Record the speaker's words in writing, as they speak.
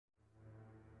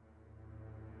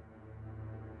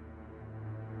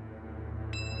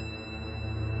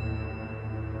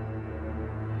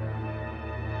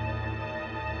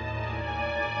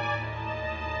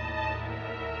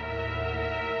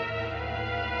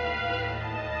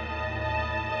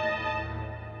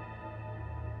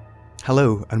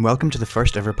Hello, and welcome to the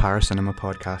first ever Paracinema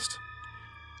podcast.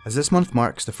 As this month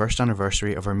marks the first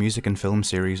anniversary of our music and film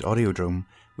series Audiodrome,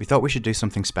 we thought we should do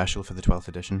something special for the 12th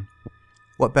edition.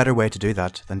 What better way to do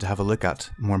that than to have a look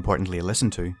at, more importantly listen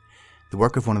to, the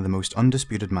work of one of the most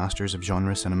undisputed masters of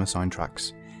genre cinema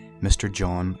soundtracks, Mr.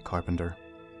 John Carpenter.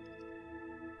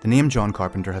 The name John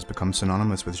Carpenter has become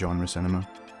synonymous with genre cinema.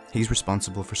 He's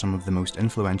responsible for some of the most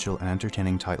influential and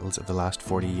entertaining titles of the last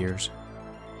 40 years.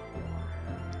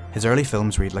 His early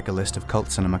films read like a list of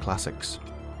cult cinema classics: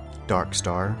 Dark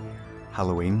Star,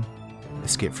 Halloween,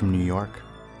 Escape from New York,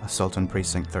 Assault on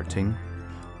Precinct 13,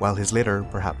 while his later,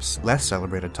 perhaps less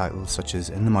celebrated titles such as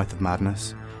In the Mouth of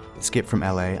Madness, Escape from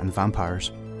LA and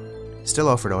Vampires still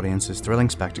offered audiences thrilling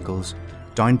spectacles,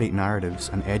 downbeat narratives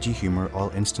and edgy humour,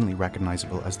 all instantly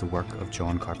recognisable as the work of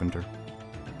John Carpenter.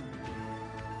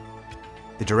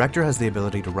 The director has the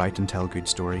ability to write and tell good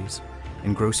stories,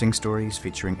 engrossing stories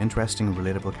featuring interesting and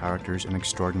relatable characters in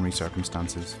extraordinary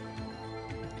circumstances.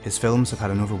 His films have had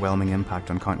an overwhelming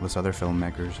impact on countless other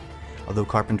filmmakers, although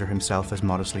Carpenter himself has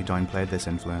modestly downplayed this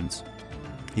influence.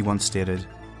 He once stated,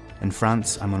 "In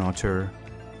France, I'm an auteur.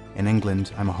 In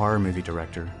England, I'm a horror movie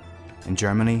director. In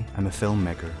Germany, I'm a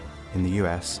filmmaker. In the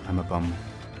US, I'm a bum."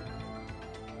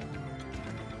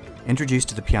 Introduced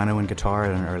to the piano and guitar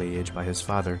at an early age by his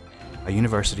father, a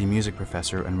university music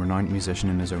professor and renowned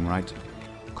musician in his own right,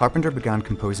 Carpenter began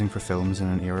composing for films in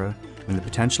an era when the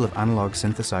potential of analog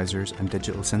synthesizers and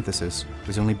digital synthesis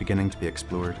was only beginning to be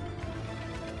explored.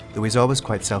 Though he's always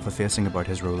quite self-effacing about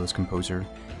his role as composer,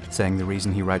 saying the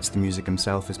reason he writes the music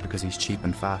himself is because he's cheap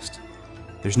and fast,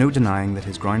 there's no denying that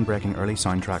his groundbreaking early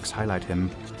soundtracks highlight him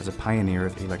as a pioneer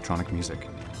of electronic music.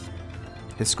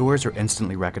 His scores are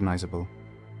instantly recognizable.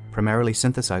 Primarily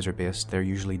synthesizer-based, they're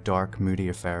usually dark, moody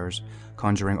affairs,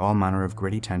 conjuring all manner of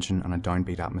gritty tension and a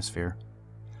downbeat atmosphere.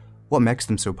 What makes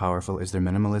them so powerful is their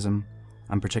minimalism,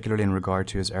 and particularly in regard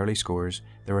to his early scores,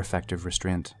 their effective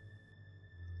restraint.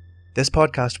 This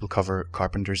podcast will cover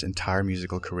Carpenter's entire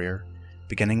musical career,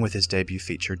 beginning with his debut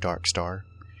feature Dark Star,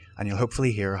 and you'll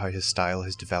hopefully hear how his style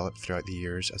has developed throughout the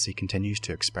years as he continues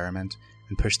to experiment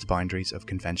and push the boundaries of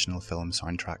conventional film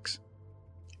soundtracks.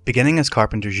 Beginning as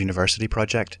Carpenter's university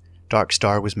project, Dark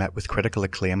Star was met with critical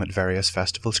acclaim at various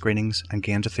festival screenings and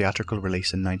gained a theatrical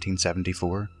release in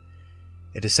 1974.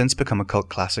 It has since become a cult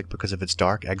classic because of its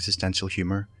dark existential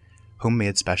humour,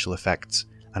 homemade special effects,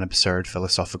 and absurd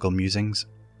philosophical musings.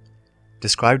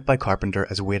 Described by Carpenter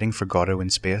as waiting for Godot in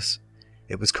space,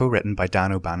 it was co-written by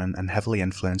Dan O'Bannon and heavily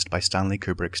influenced by Stanley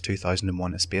Kubrick's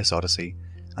 2001 A Space Odyssey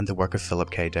and the work of Philip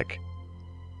K. Dick.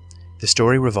 The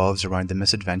story revolves around the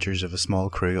misadventures of a small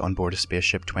crew on board a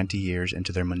spaceship 20 years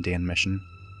into their mundane mission.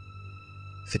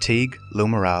 Fatigue, low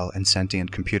morale, and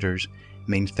sentient computers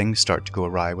mean things start to go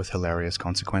awry with hilarious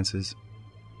consequences.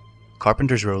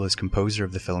 Carpenter's role as composer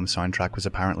of the film's soundtrack was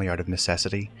apparently out of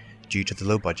necessity due to the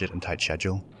low budget and tight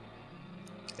schedule.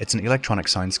 It's an electronic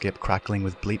soundscape crackling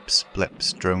with bleeps,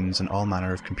 blips, drones, and all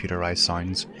manner of computerized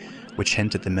sounds, which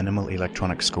hint at the minimal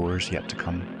electronic scores yet to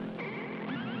come.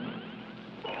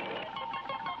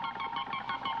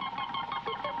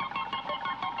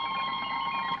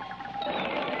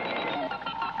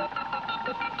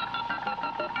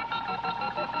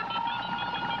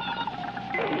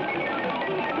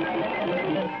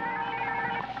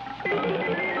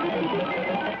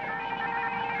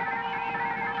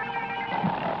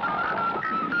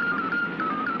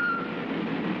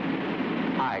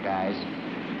 Hi guys,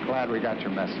 glad we got your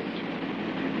message.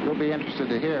 You'll be interested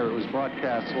to hear it was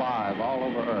broadcast live all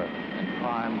over Earth in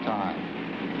prime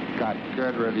time. Got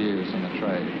good reviews in the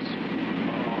trades.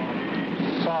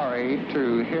 Sorry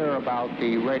to hear about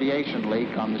the radiation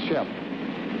leak on the ship.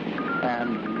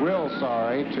 And real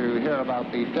sorry to hear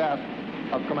about the death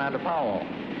of Commander Powell.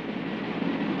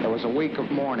 There was a week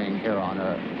of mourning here on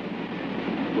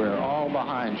Earth. We're all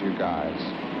behind you guys.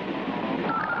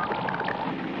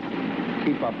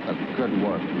 Keep up the good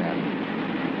work, men.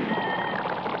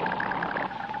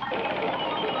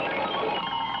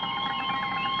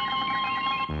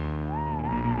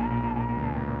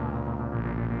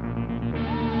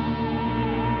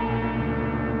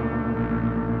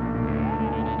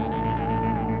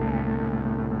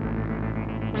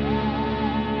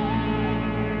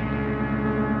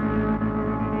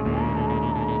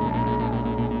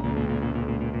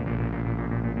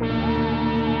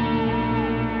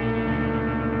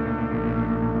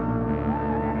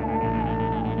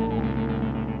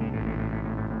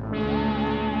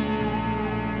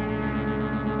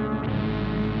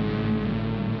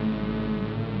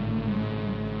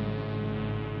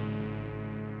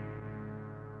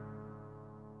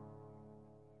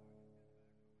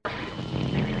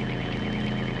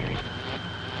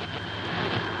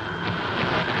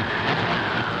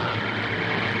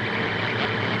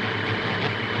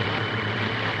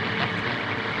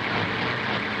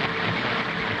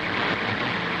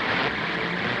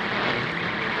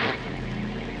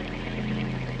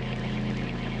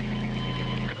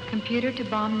 computer to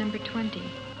bomb number 20.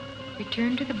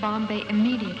 Return to the bomb bay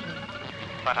immediately.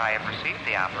 But I have received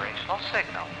the operational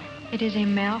signal. It is a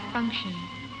malfunction.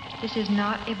 This is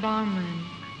not a bomb room.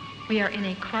 We are in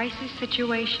a crisis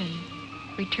situation.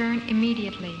 Return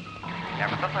immediately.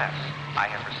 Nevertheless, I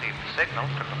have received the signal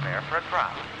to prepare for a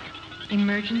drop.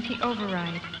 Emergency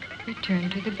override. Return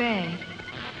to the bay.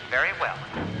 Very well.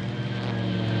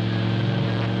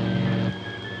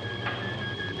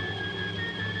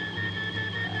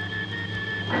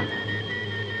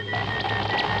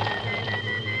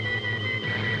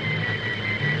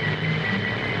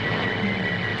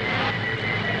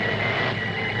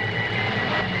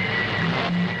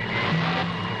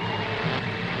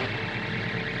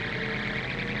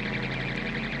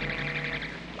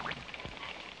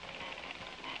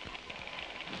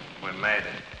 We made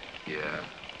it. Yeah.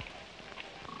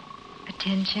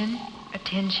 Attention,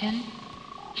 attention.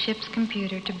 Ship's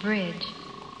computer to bridge.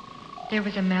 There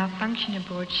was a malfunction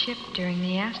aboard ship during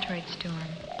the asteroid storm.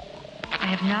 I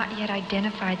have not yet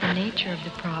identified the nature of the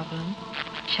problem.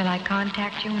 Shall I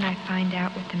contact you when I find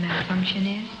out what the malfunction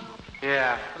is?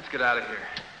 Yeah, let's get out of here.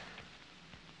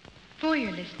 For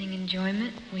your listening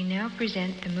enjoyment, we now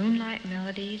present the Moonlight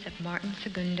Melodies of Martin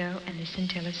Segundo and the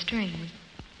Scintilla Strings.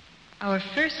 Our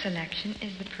first selection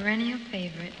is the perennial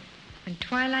favorite, When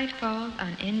Twilight Falls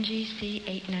on NGC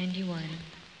 891.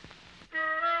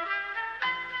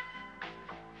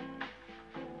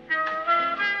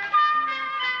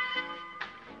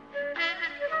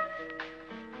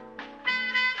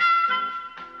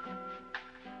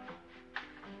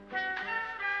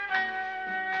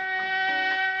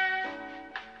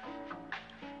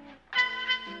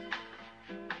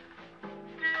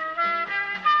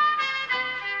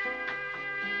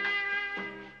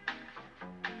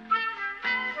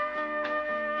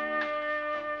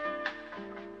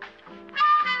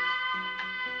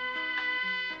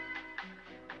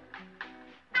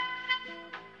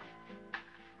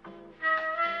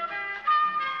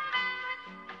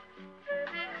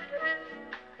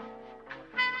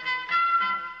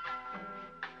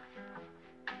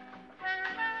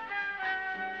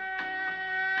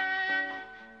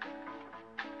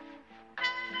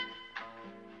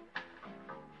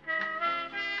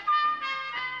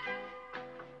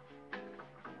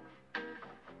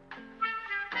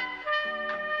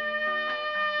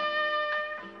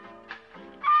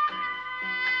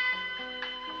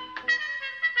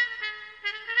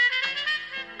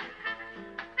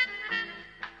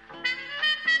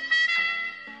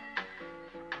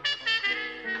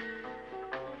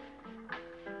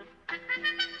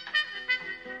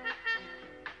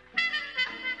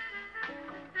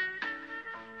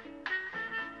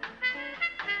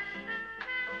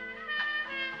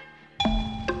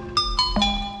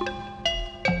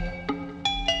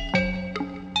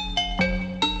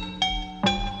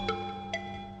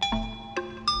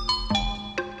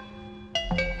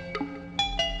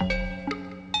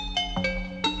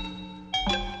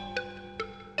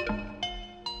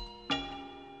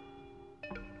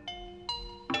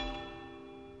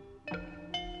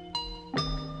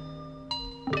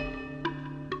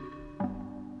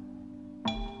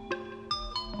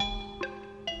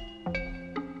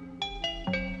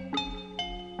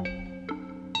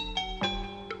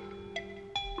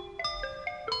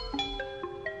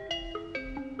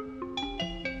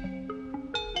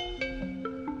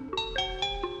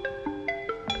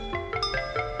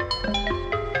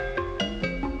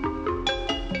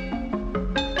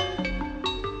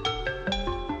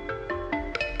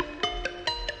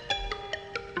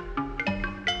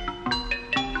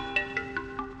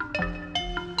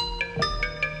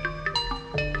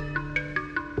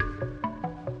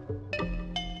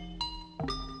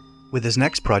 With his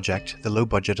next project, the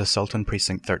low-budget Assault on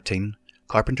Precinct 13,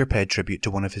 Carpenter paid tribute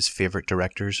to one of his favourite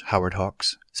directors, Howard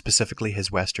Hawks, specifically his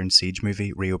Western siege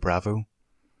movie, Rio Bravo.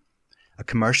 A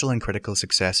commercial and critical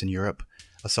success in Europe,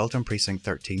 Assault on Precinct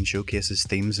 13 showcases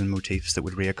themes and motifs that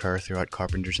would reoccur throughout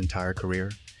Carpenter's entire career,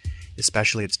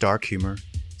 especially its dark humour,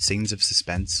 scenes of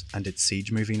suspense, and its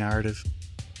siege movie narrative.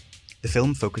 The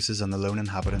film focuses on the lone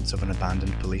inhabitants of an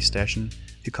abandoned police station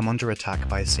who come under attack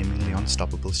by a seemingly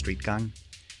unstoppable street gang.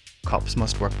 Cops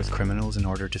must work with criminals in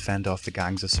order to fend off the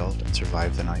gang's assault and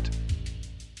survive the night.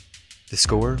 The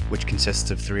score, which consists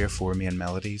of 3 or 4 main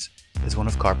melodies, is one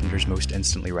of Carpenter's most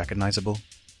instantly recognisable.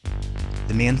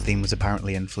 The main theme was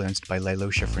apparently influenced by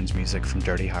Lalo Schifrin's music from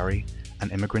Dirty Harry,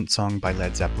 an immigrant song by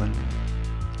Led Zeppelin.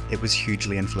 It was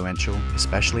hugely influential,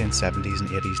 especially in 70s and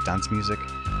 80s dance music,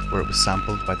 where it was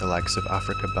sampled by the likes of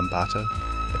Africa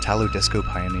Bambaataa, Italo disco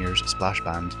pioneers Splash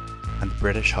Band, and the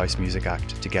British house music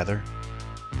act Together.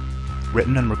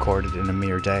 Written and recorded in a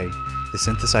mere day, The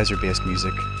synthesizer-based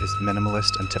music is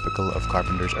minimalist and typical of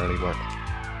Carpenter's early work.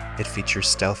 It features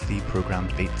stealthy,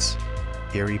 programmed beats,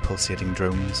 eerie pulsating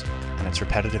drones, and its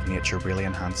repetitive nature really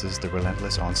enhances the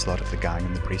relentless onslaught of the gang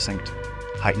in the precinct,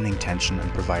 heightening tension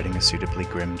and providing a suitably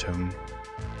grim tone.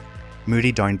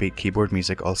 Moody downbeat keyboard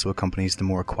music also accompanies the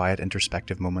more quiet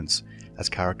introspective moments as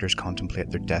characters contemplate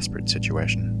their desperate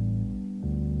situation.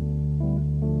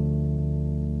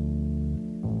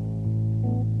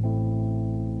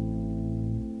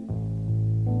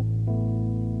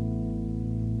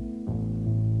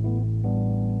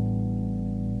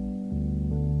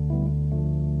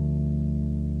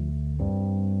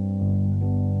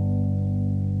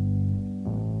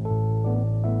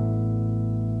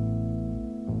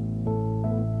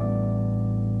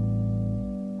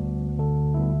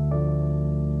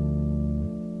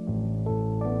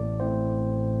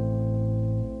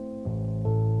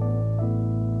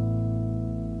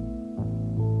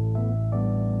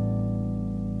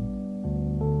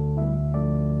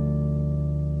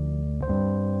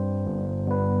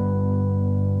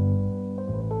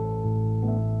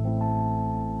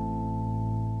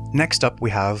 Next up we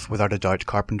have, without a doubt,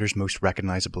 Carpenter's most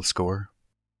recognisable score.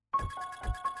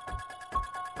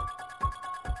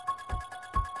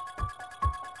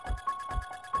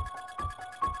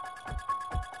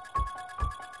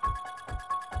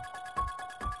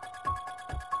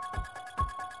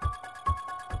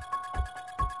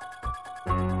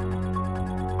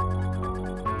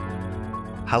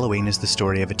 Halloween is the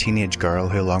story of a teenage girl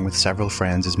who, along with several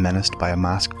friends, is menaced by a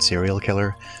masked serial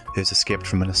killer who has escaped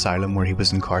from an asylum where he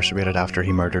was incarcerated after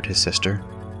he murdered his sister.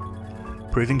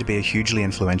 Proving to be a hugely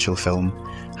influential film,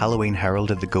 Halloween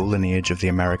heralded the golden age of the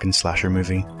American slasher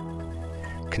movie.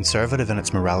 Conservative in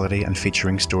its morality and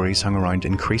featuring stories hung around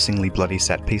increasingly bloody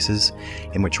set pieces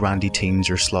in which randy teens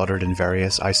are slaughtered in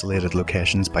various isolated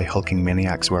locations by hulking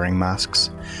maniacs wearing masks,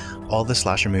 all the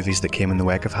slasher movies that came in the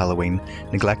wake of Halloween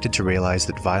neglected to realise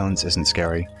that violence isn't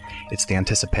scary, it's the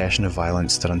anticipation of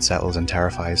violence that unsettles and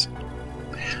terrifies.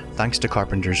 Thanks to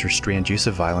Carpenter's restrained use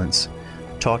of violence,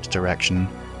 taut direction,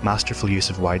 masterful use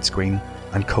of widescreen,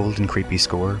 and cold and creepy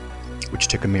score, which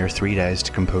took a mere 3 days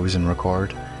to compose and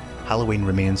record, Halloween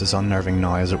remains as unnerving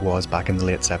now as it was back in the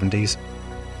late 70s.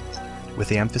 With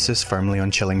the emphasis firmly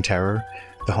on chilling terror,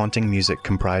 the haunting music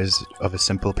comprised of a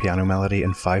simple piano melody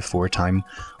in 5/4 time,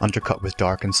 undercut with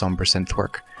dark and sombre synth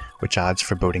work, which adds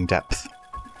foreboding depth.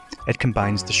 It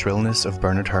combines the shrillness of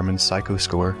Bernard Herrmann's Psycho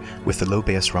score with the low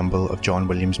bass rumble of John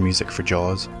Williams' music for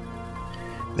Jaws.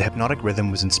 The hypnotic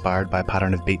rhythm was inspired by a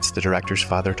pattern of beats the director's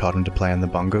father taught him to play on the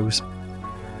bongos.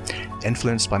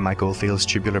 Influenced by Mike Oldfield's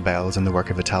Tubular Bells and the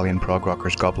work of Italian prog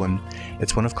rockers Goblin,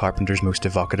 it's one of Carpenter's most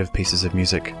evocative pieces of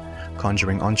music,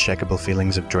 conjuring unshakable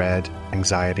feelings of dread,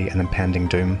 anxiety, and impending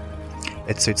doom.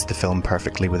 It suits the film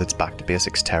perfectly with its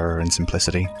back-to-basics terror and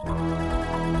simplicity.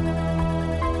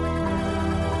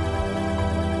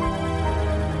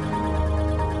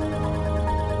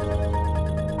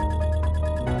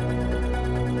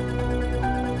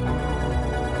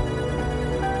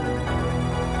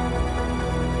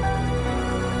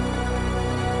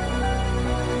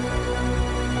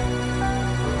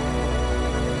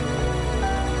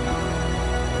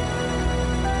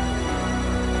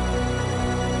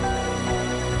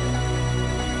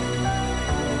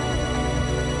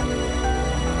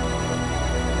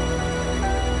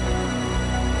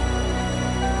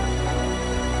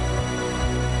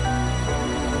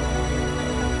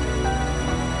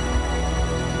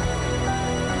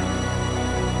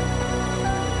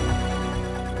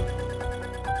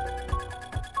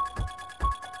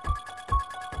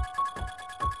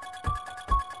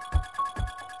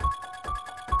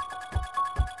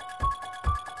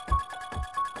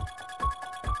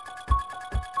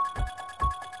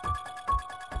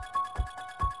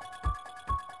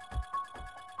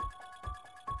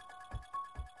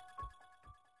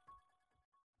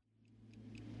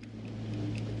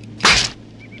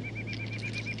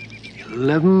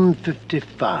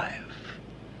 $11:55,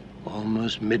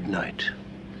 almost midnight.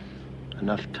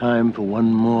 Enough time for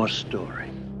one more story.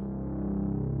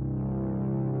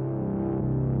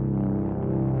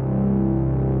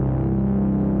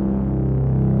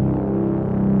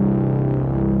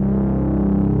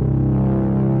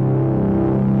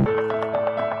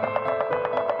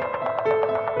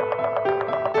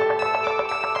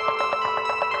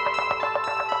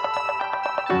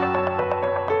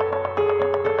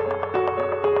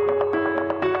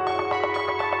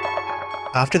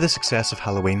 After the success of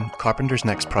Halloween, Carpenter's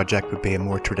next project would be a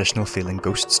more traditional-feeling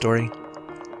ghost story.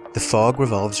 The fog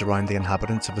revolves around the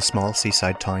inhabitants of a small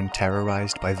seaside town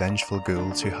terrorised by vengeful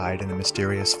ghouls who hide in a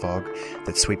mysterious fog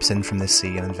that sweeps in from the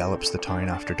sea and envelops the town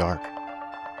after dark.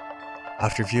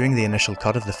 After viewing the initial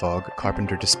cut of the fog,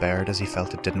 Carpenter despaired as he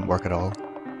felt it didn't work at all.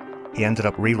 He ended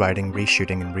up rewriting,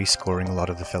 reshooting and rescoring a lot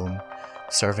of the film,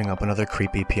 serving up another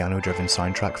creepy piano-driven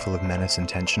soundtrack full of menace and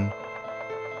tension.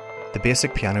 The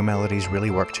basic piano melodies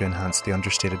really work to enhance the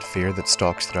understated fear that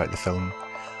stalks throughout the film,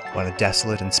 while a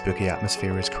desolate and spooky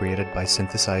atmosphere is created by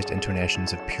synthesized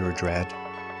intonations of pure dread.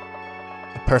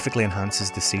 It perfectly enhances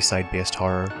the seaside-based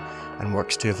horror and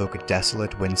works to evoke a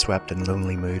desolate, windswept and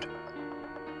lonely mood.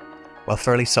 While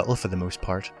fairly subtle for the most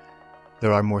part,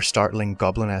 there are more startling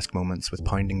goblin-esque moments with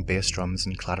pounding bass drums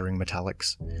and clattering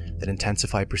metallics that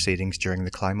intensify proceedings during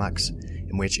the climax,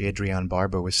 in which Adrienne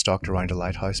Barbeau is stalked around a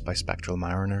lighthouse by spectral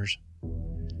mariners.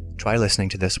 Try listening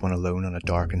to this one alone on a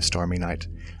dark and stormy night,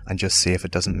 and just see if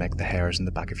it doesn't make the hairs in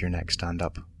the back of your neck stand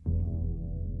up.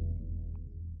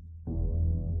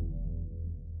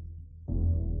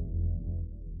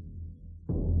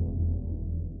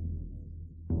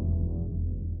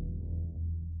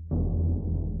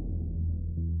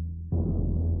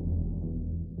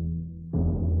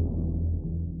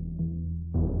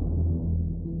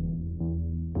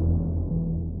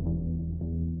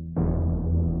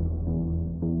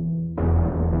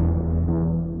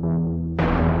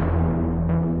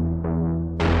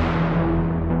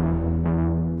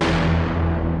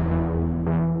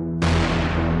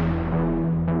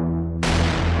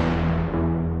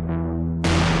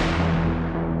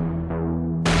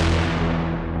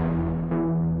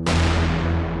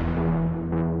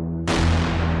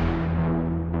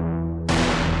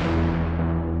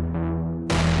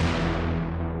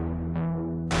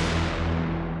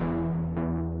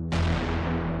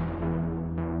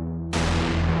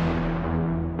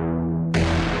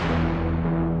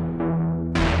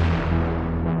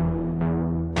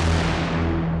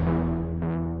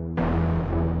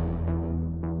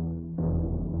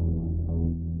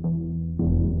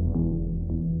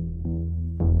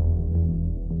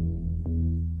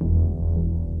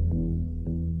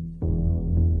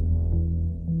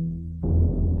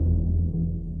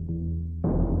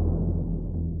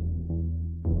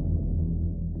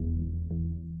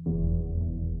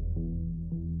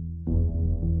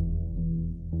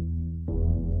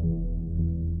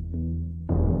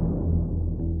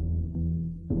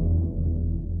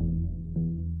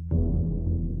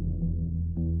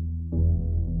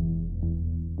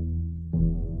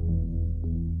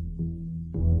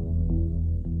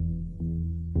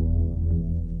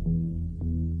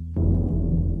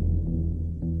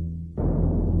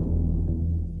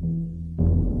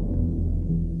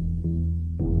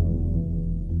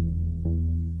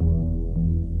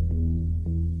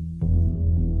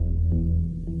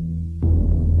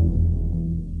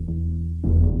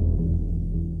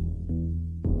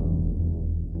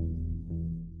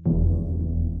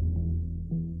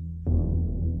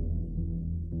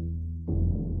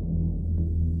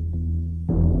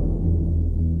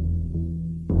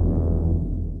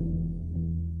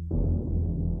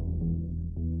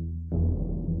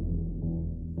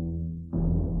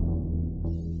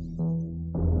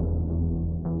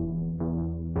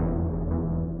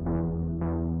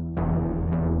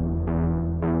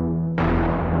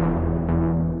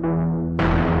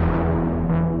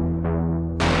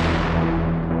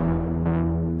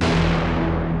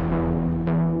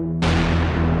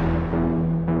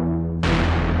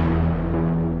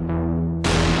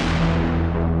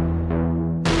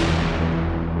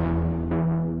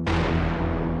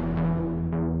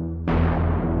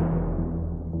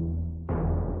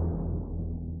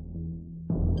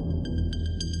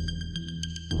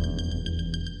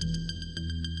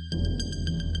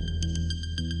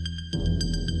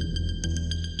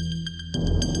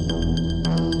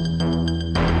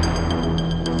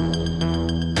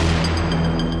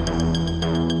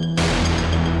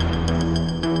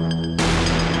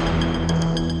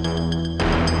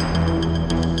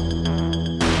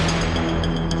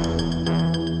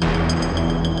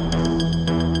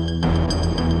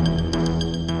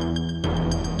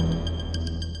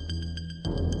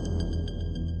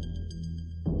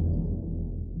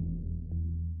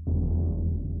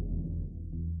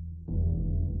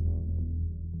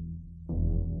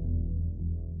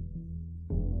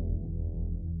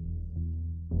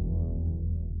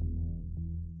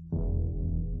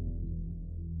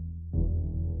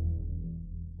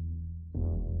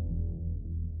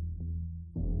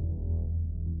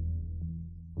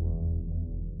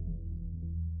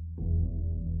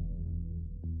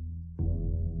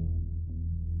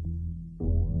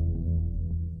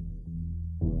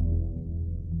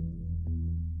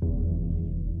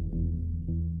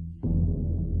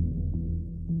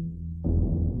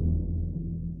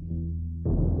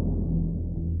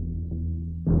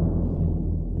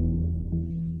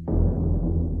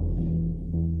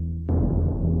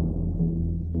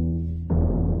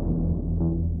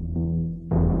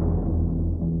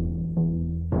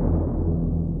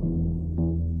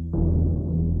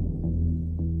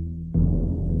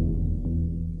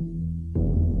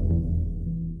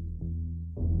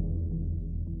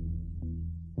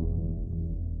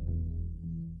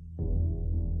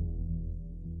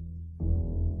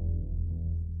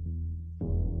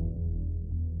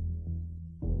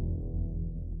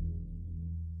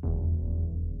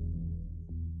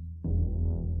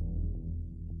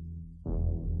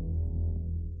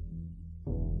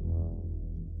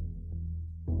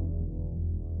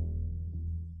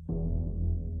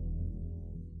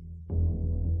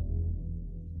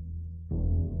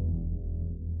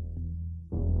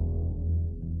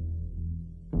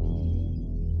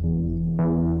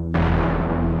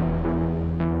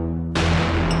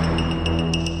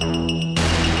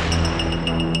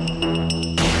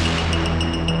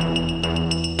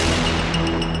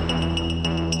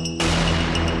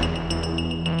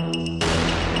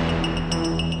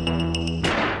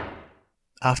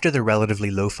 After the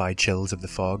relatively lo-fi chills of The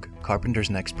Fog, Carpenter's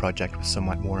next project was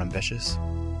somewhat more ambitious.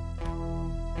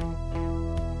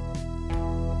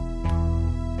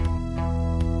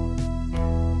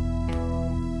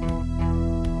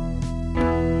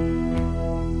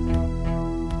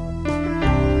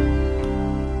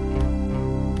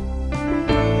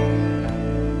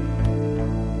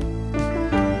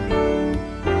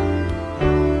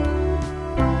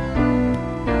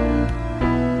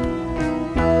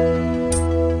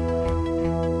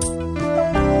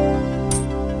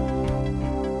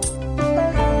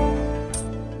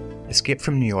 Escape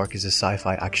from New York is a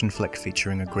sci-fi action flick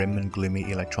featuring a grim and gloomy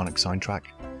electronic soundtrack.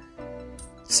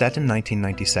 Set in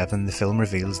 1997, the film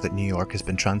reveals that New York has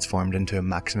been transformed into a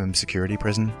maximum security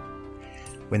prison.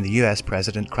 When the US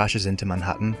president crashes into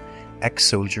Manhattan,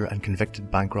 ex-soldier and convicted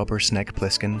bank robber Snake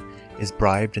Plissken is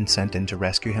bribed and sent in to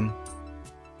rescue him.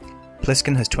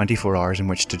 Plissken has 24 hours in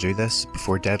which to do this,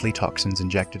 before deadly toxins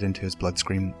injected into his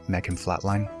bloodstream make him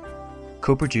flatline.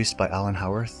 Co-produced by Alan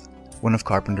Howarth, one of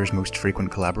Carpenter's most frequent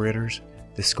collaborators,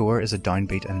 the score is a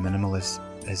downbeat and minimal as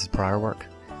his prior work,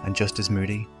 and just as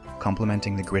moody,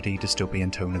 complementing the gritty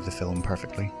dystopian tone of the film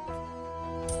perfectly.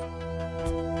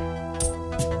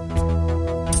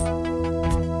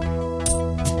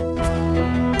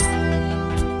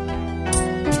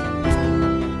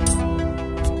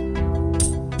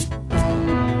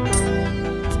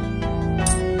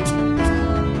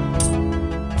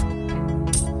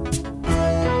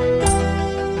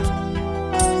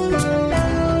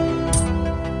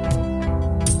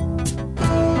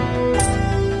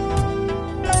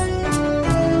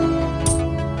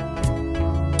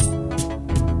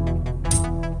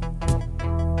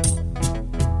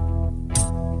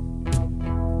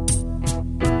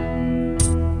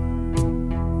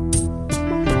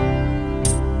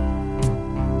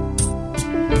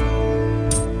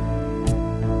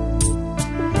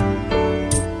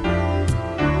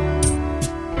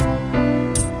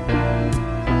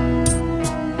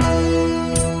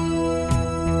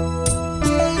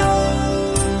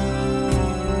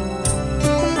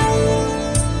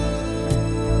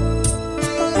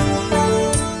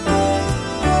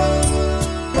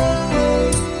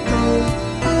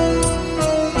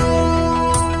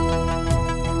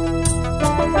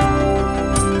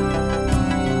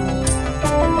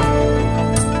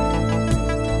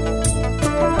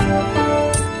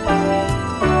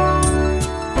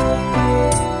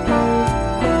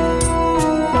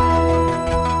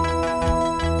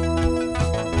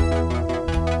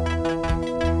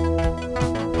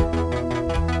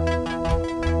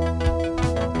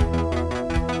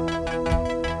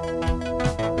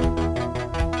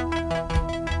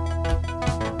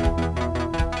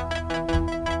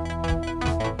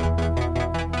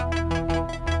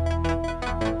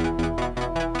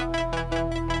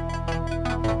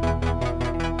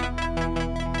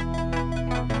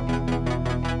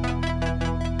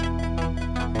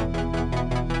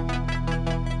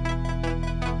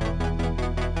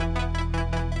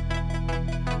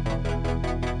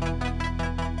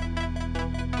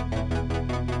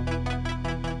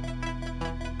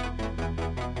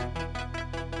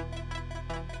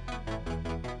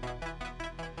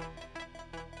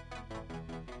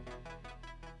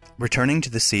 Returning to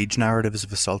the siege narratives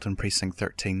of Assault on Precinct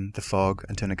 13, The Fog,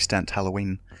 and to an extent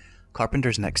Halloween,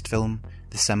 Carpenter's next film,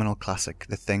 the seminal classic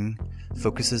The Thing,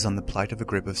 focuses on the plight of a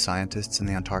group of scientists in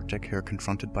the Antarctic who are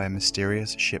confronted by a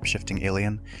mysterious, shape-shifting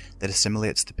alien that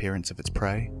assimilates the appearance of its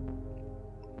prey.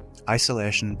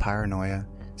 Isolation, paranoia,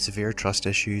 severe trust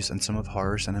issues, and some of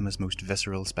horror cinema's most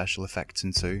visceral special effects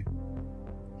ensue.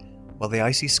 While the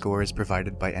icy score is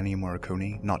provided by Ennio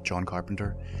Morricone, not John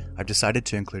Carpenter, I've decided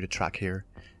to include a track here,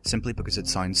 simply because it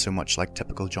sounds so much like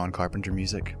typical John Carpenter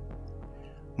music.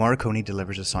 Morricone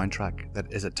delivers a soundtrack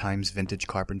that is at times vintage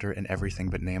Carpenter in everything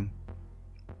but name.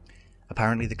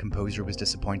 Apparently the composer was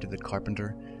disappointed that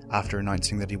Carpenter, after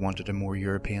announcing that he wanted a more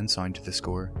European sound to the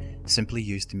score, simply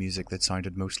used the music that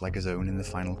sounded most like his own in the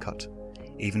final cut,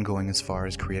 even going as far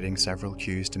as creating several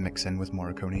cues to mix in with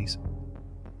Morricone's.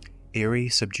 Eerie,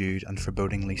 subdued, and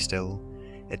forebodingly still,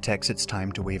 it takes its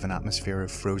time to weave an atmosphere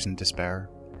of frozen despair,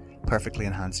 perfectly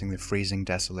enhancing the freezing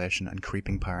desolation and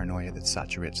creeping paranoia that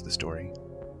saturates the story.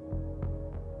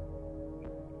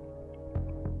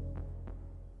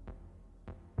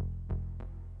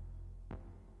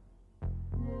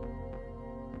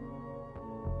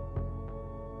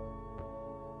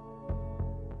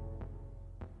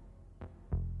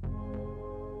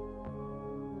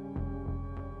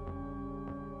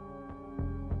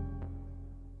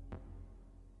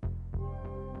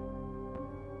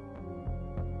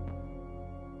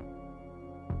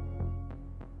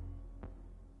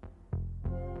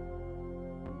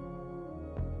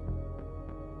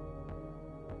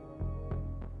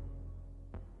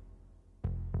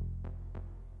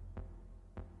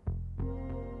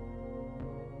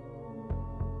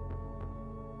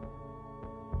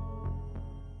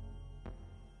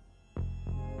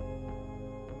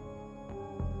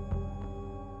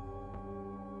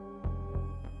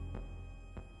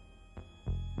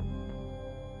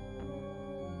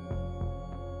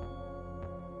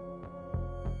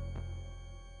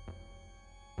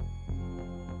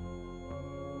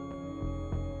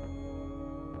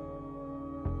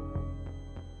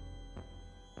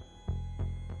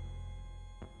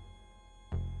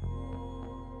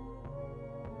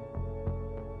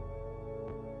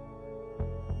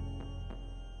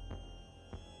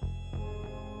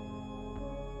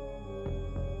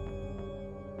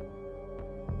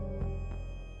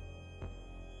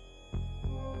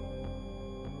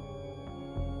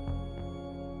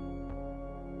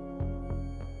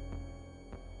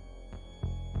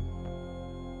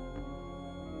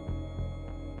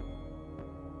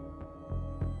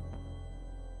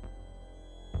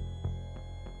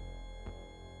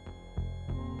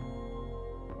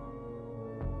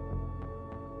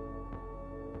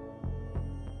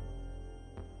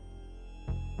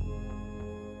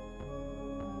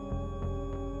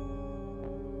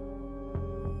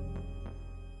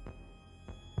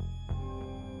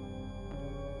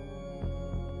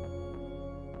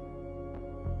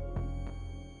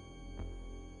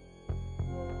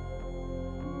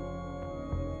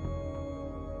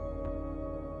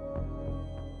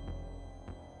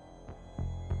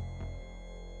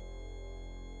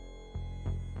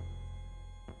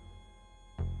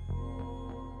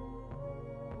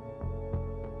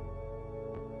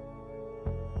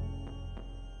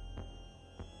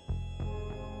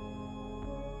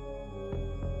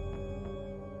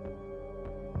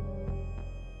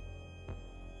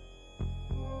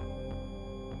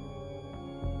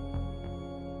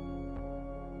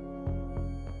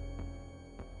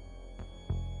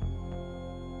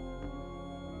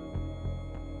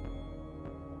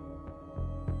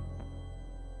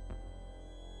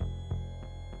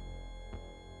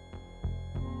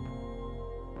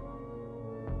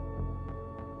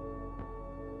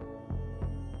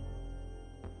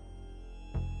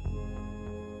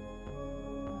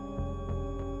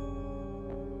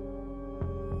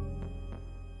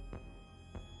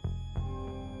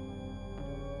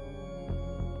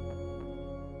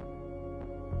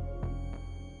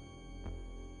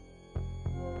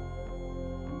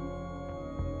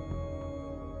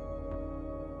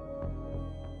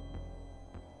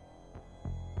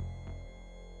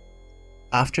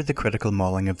 After the critical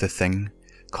mauling of The Thing,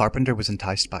 Carpenter was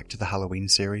enticed back to the Halloween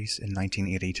series in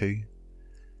 1982.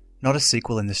 Not a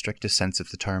sequel in the strictest sense of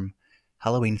the term,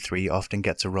 Halloween 3 often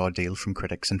gets a raw deal from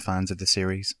critics and fans of the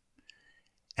series.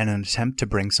 In an attempt to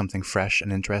bring something fresh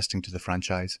and interesting to the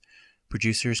franchise,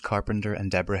 producers Carpenter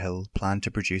and Deborah Hill planned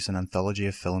to produce an anthology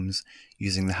of films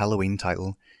using the Halloween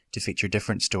title to feature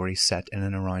different stories set in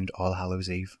and around All Hallows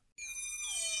Eve.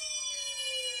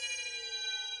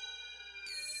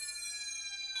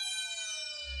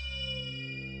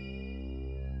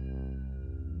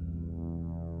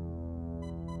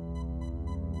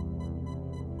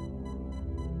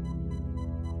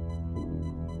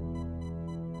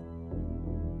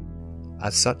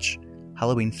 As such,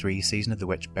 Halloween 3 Season of the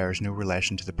Witch bears no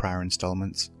relation to the prior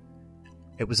installments.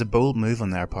 It was a bold move on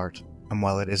their part, and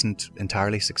while it isn't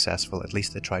entirely successful, at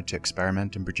least they tried to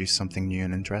experiment and produce something new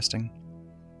and interesting.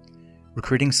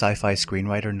 Recruiting sci-fi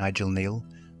screenwriter Nigel Neal,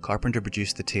 Carpenter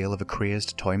produced the tale of a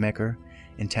crazed toy maker,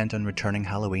 intent on returning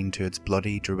Halloween to its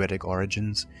bloody, druidic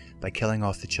origins by killing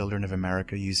off the children of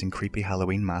America using creepy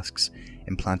Halloween masks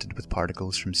implanted with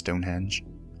particles from Stonehenge.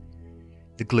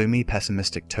 The gloomy,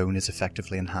 pessimistic tone is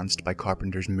effectively enhanced by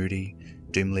Carpenter's moody,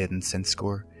 doom-laden synth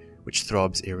score, which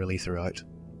throbs eerily throughout.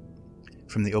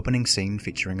 From the opening scene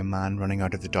featuring a man running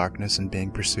out of the darkness and being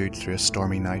pursued through a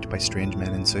stormy night by strange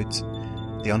men in suits,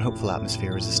 the unhopeful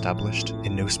atmosphere is established,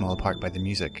 in no small part by the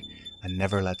music, and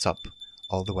never lets up,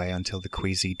 all the way until the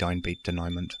queasy, downbeat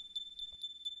denouement.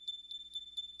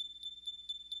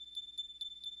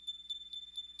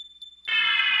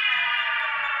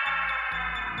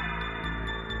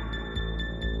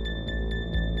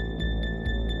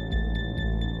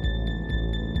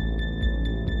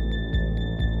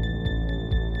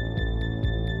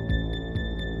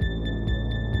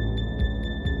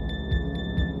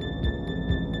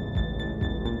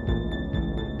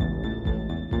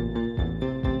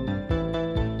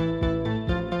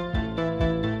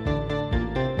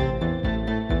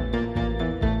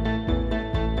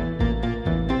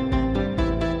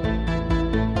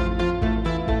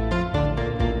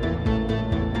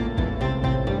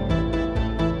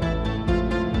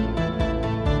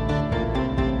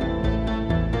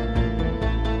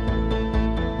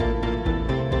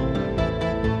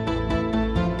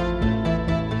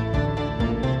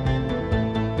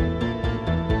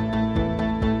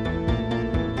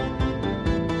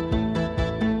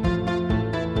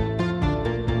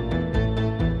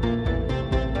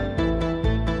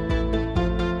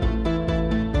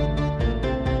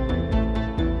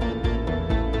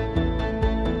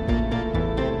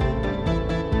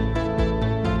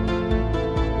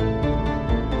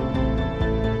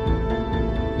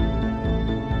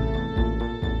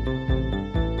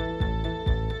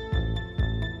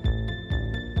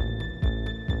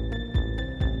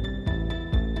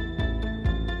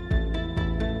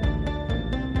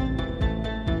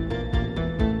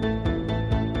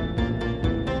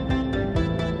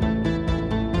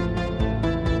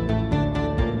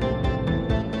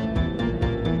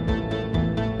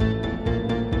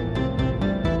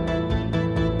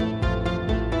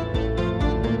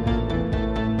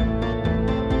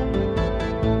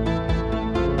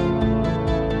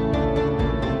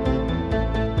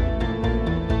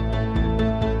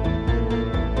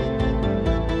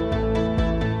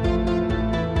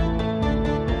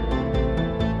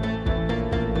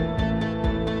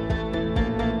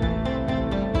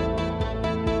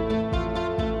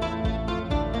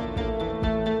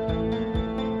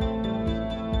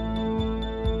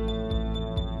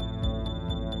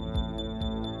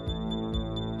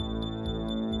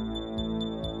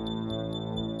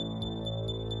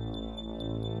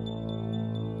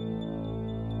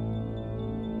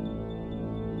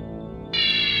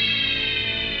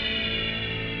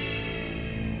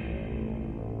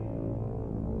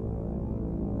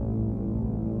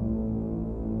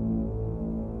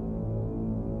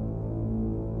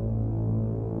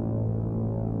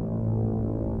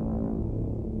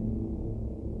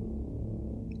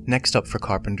 Next up for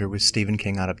Carpenter was Stephen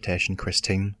King adaptation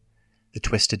Christine, the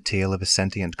twisted tale of a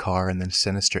sentient car and the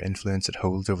sinister influence it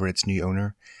holds over its new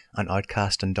owner, an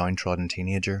outcast and downtrodden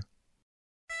teenager.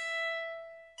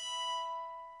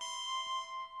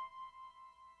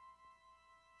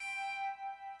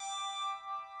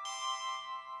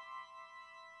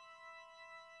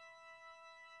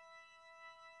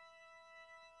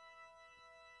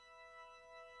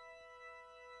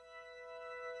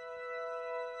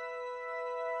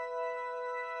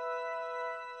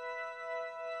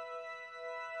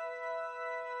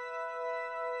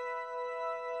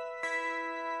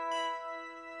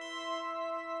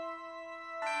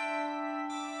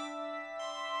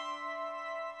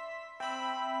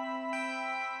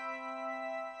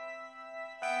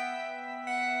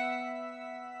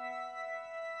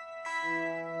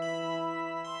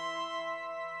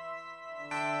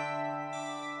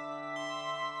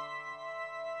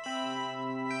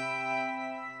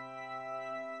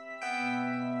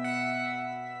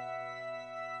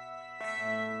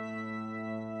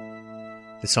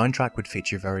 The soundtrack would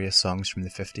feature various songs from the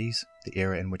 50s, the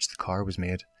era in which the car was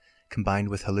made, combined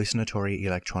with hallucinatory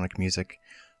electronic music,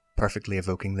 perfectly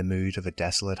evoking the mood of a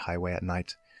desolate highway at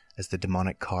night as the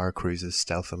demonic car cruises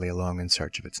stealthily along in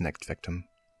search of its next victim.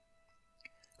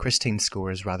 Christine's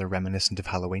score is rather reminiscent of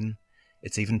Halloween.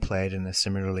 It's even played in a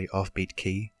similarly offbeat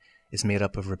key, is made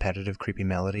up of repetitive creepy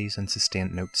melodies and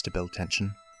sustained notes to build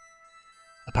tension.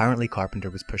 Apparently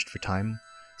Carpenter was pushed for time,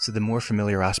 so the more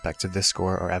familiar aspects of this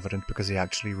score are evident because he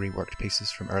actually reworked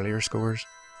pieces from earlier scores.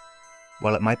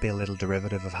 While it might be a little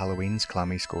derivative of Halloween's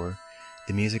clammy score,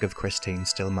 the music of Christine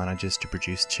still manages to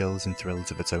produce chills and thrills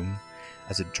of its own,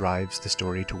 as it drives the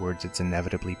story towards its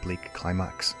inevitably bleak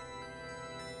climax.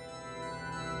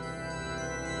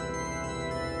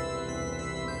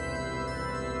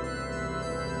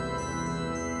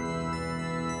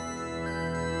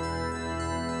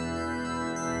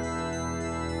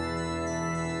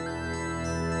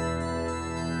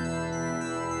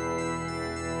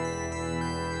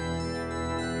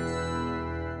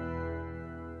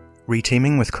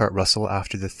 Reteaming with Kurt Russell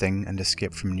after The Thing and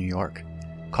Escape from New York,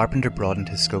 Carpenter broadened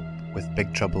his scope with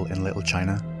Big Trouble in Little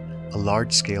China, a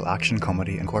large-scale action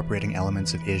comedy incorporating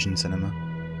elements of Asian cinema.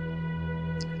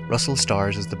 Russell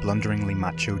stars as the blunderingly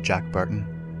macho Jack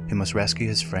Burton, who must rescue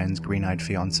his friend's green-eyed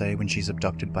fiancée when she's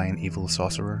abducted by an evil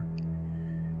sorcerer.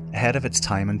 Ahead of its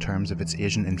time in terms of its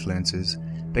Asian influences,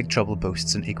 Big Trouble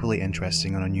boasts an equally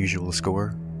interesting and unusual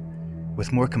score.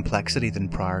 With more complexity than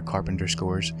prior Carpenter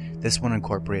scores, this one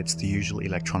incorporates the usual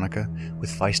electronica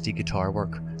with feisty guitar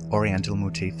work, oriental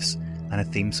motifs, and a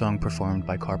theme song performed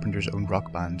by Carpenter's own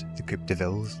rock band, the Coupe de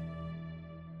Villes.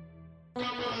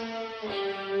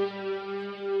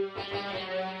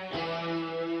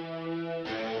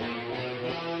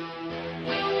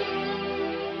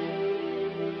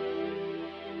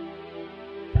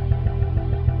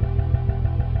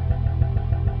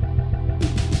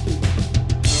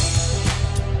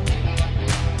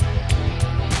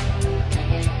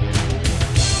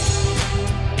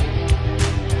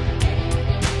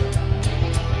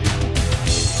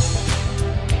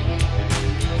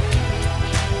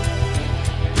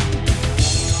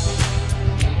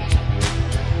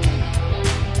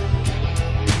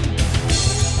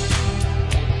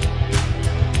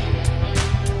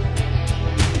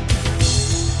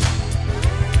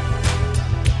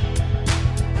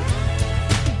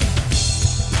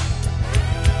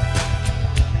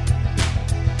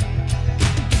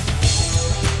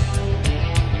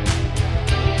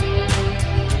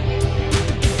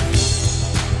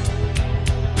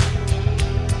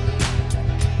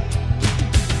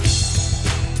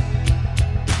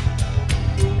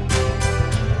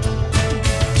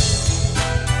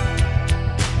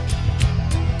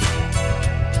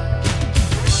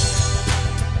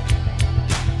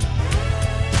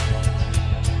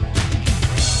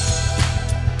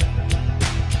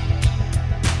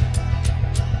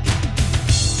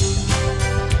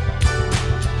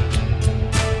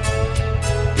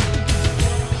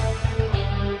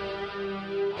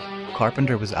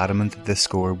 Carpenter was adamant that this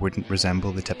score wouldn't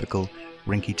resemble the typical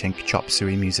rinky-tink chop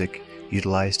suey music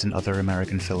utilised in other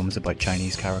American films about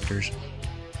Chinese characters.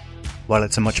 While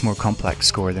it's a much more complex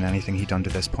score than anything he'd done to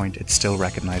this point, it's still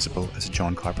recognisable as a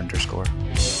John Carpenter score.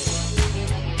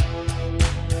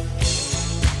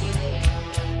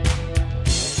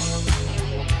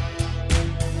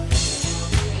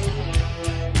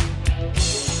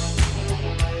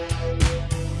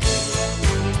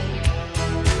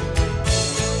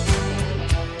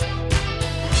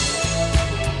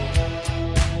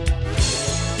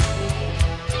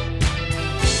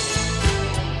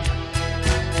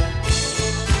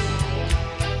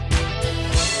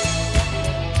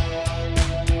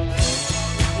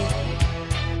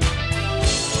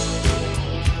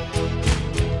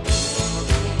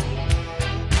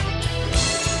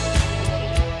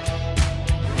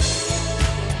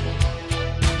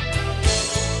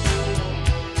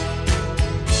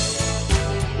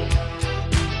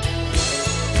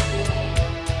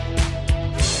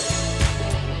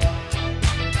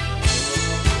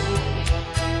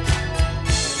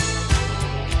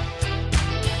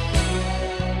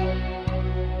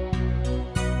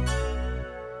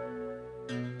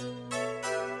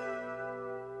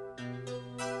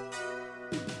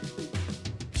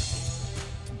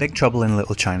 Big Trouble in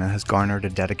Little China has garnered a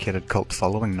dedicated cult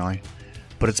following now,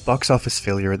 but its box office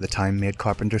failure at the time made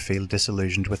Carpenter feel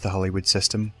disillusioned with the Hollywood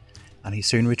system, and he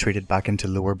soon retreated back into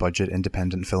lower budget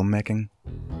independent filmmaking.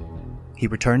 He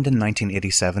returned in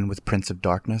 1987 with Prince of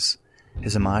Darkness,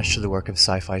 his homage to the work of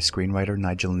sci-fi screenwriter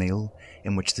Nigel Neal,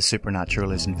 in which the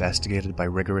supernatural is investigated by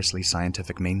rigorously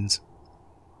scientific means.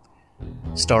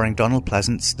 Starring Donald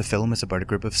Pleasance, the film is about a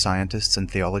group of scientists and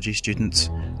theology students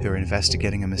who are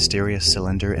investigating a mysterious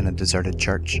cylinder in a deserted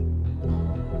church.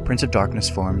 Prince of Darkness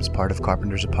forms part of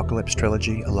Carpenter's Apocalypse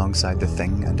trilogy alongside The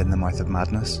Thing and In the Mouth of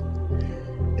Madness.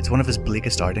 It's one of his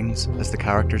bleakest outings, as the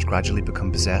characters gradually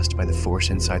become possessed by the force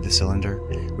inside the cylinder,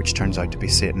 which turns out to be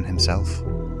Satan himself.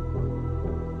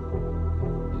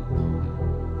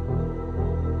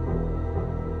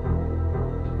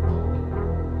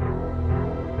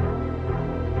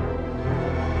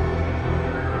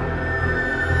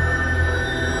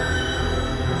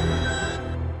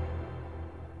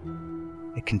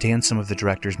 It contains some of the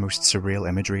director's most surreal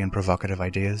imagery and provocative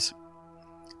ideas.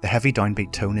 The heavy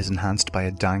downbeat tone is enhanced by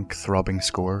a dank, throbbing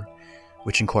score,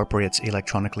 which incorporates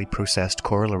electronically processed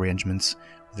choral arrangements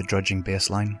with a drudging bass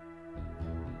line.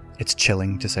 It's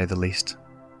chilling, to say the least.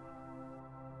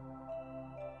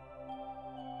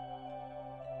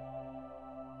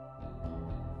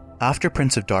 After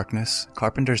Prince of Darkness,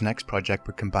 Carpenter's next project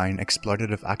would combine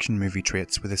exploitative action movie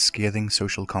traits with a scathing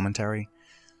social commentary,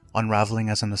 unravelling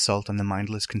as an assault on the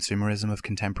mindless consumerism of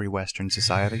contemporary Western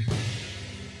society.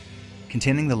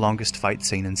 Containing the longest fight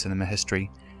scene in cinema history,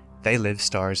 They Live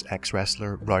stars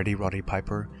ex-wrestler Rowdy Roddy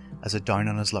Piper as a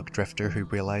down-on-his-luck drifter who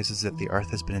realises that the Earth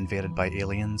has been invaded by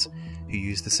aliens who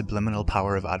use the subliminal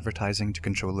power of advertising to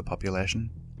control the population.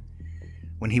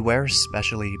 When he wears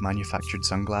specially manufactured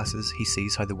sunglasses, he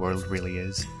sees how the world really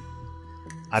is.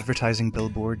 Advertising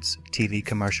billboards, TV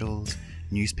commercials,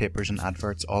 newspapers and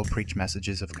adverts all preach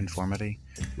messages of conformity,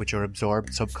 which are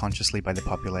absorbed subconsciously by the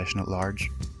population at large.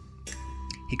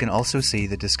 He can also see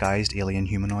the disguised alien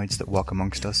humanoids that walk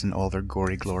amongst us in all their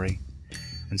gory glory,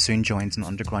 and soon joins an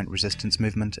underground resistance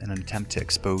movement in an attempt to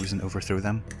expose and overthrow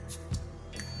them.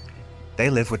 They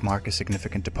Live would mark a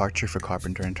significant departure for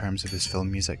Carpenter in terms of his film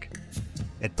music.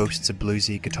 It boasts a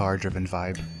bluesy, guitar-driven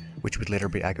vibe, which would later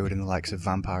be echoed in the likes of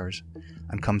Vampires,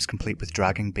 and comes complete with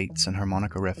dragging beats and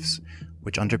harmonica riffs,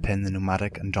 which underpin the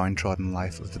nomadic and downtrodden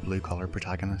life of the blue-collar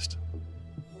protagonist.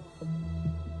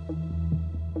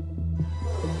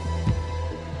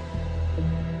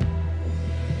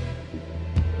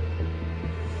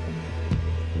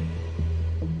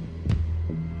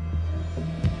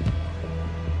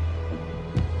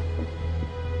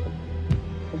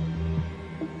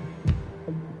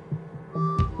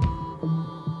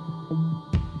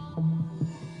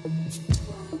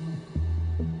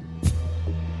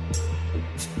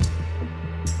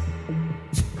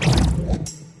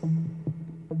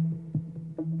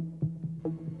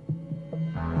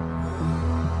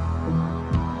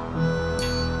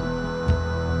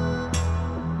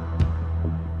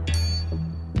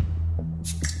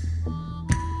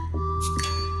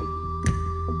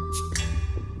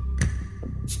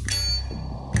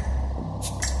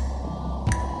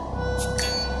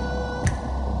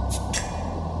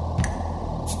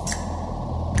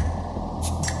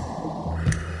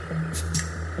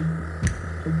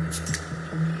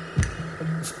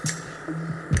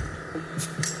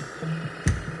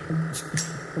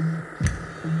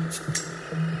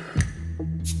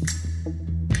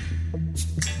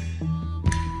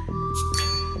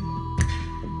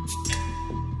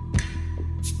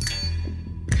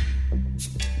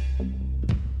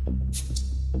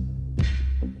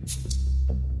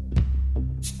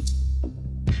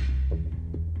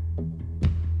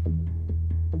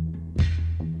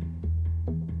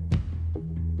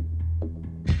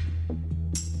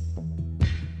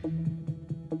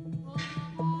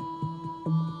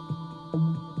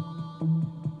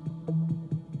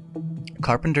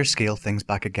 Carpenter scaled things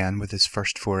back again with his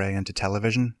first foray into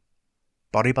television.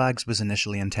 Body Bags was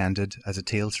initially intended as a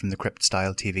Tales from the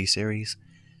Crypt-style TV series,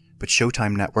 but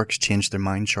Showtime networks changed their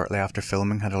mind shortly after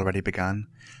filming had already begun,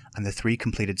 and the 3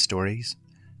 completed stories,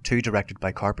 2 directed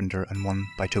by Carpenter and 1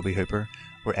 by Tobe Hooper,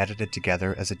 were edited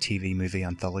together as a TV movie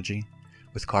anthology,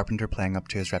 with Carpenter playing up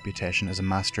to his reputation as a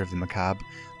master of the macabre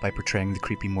by portraying the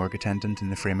creepy morgue attendant in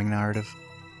the framing narrative.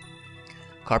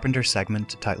 Carpenter's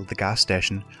segment, titled The Gas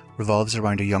Station, revolves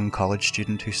around a young college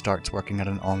student who starts working at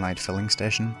an all-night filling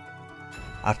station.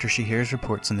 After she hears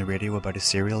reports on the radio about a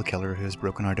serial killer who has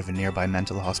broken out of a nearby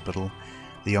mental hospital,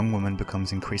 the young woman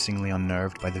becomes increasingly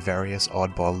unnerved by the various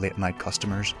oddball late-night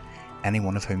customers, any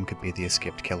one of whom could be the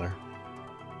escaped killer.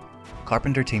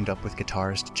 Carpenter teamed up with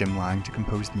guitarist Jim Lang to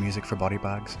compose the music for Body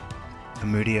Bags, a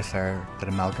moody affair that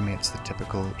amalgamates the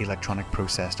typical electronic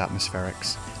processed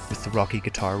atmospherics with the rocky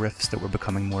guitar riffs that were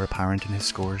becoming more apparent in his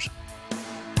scores.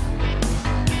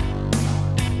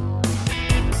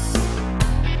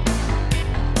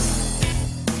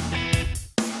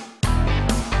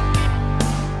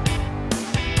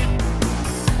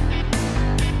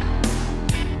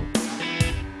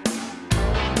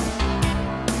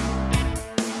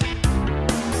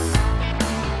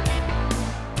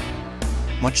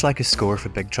 Much like his score for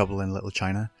Big Trouble in Little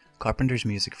China, Carpenter's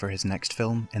music for his next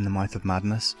film, In the Mouth of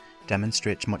Madness,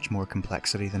 demonstrates much more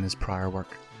complexity than his prior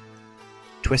work.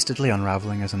 Twistedly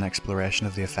unravelling as an exploration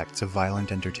of the effects of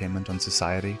violent entertainment on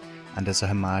society and as a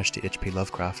homage to H.P.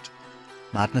 Lovecraft,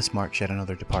 Madness marks yet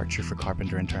another departure for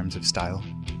Carpenter in terms of style.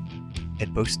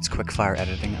 It boasts quick-fire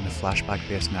editing and a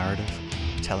flashback-based narrative,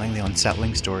 telling the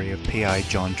unsettling story of P.I.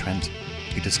 John Trent,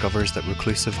 who discovers that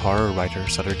reclusive horror writer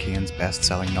Sutter Kane's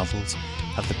best-selling novels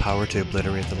have the power to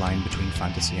obliterate the line between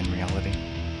fantasy and reality.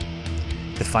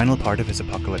 The final part of his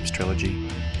Apocalypse trilogy,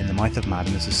 In the Mouth of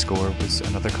Madness' score, was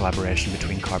another collaboration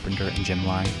between Carpenter and Jim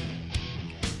Lang.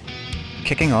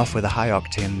 Kicking off with a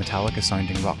high-octane,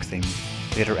 Metallica-sounding rock theme,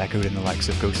 later echoed in the likes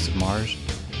of Ghosts of Mars,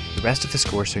 the rest of the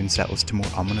score soon settles to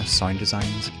more ominous sound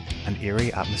designs and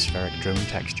eerie atmospheric drone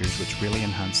textures which really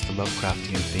enhance the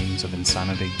Lovecraftian themes of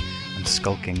insanity and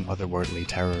skulking otherworldly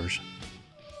terrors.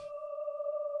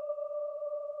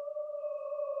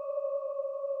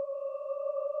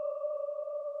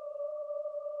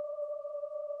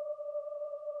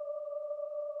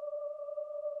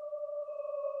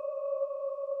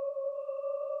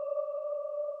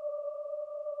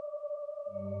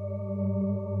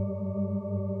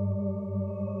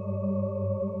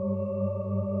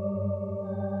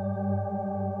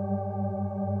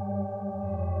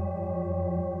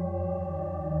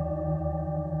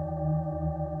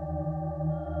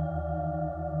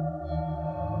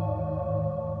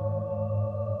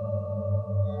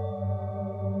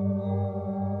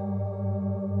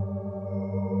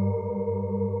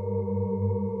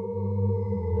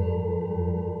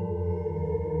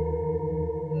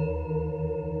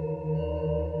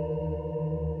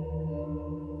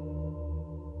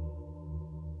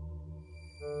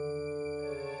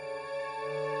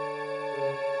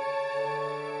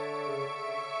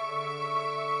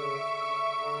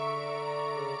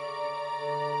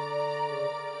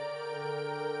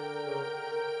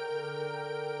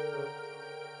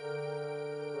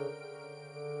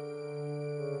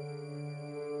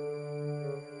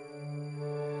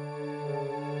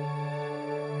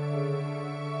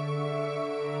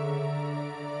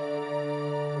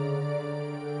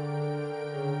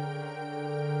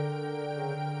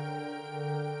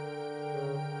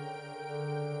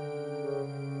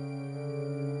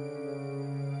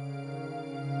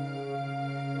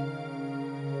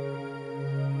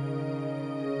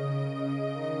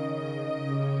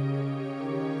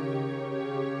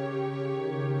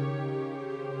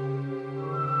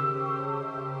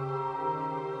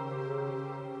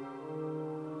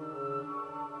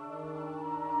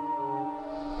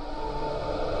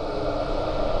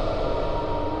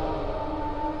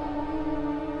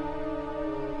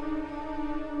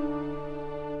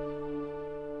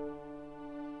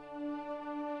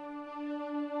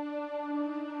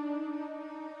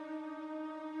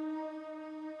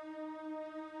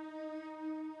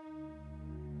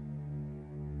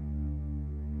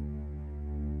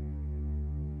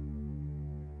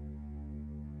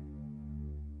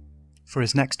 For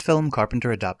his next film,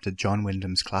 Carpenter adapted John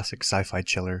Wyndham's classic sci-fi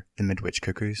chiller, The Midwich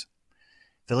Cuckoos.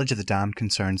 Village of the Damned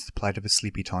concerns the plight of a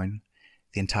sleepy town,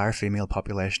 the entire female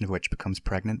population of which becomes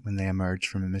pregnant when they emerge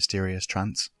from a mysterious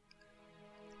trance.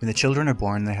 When the children are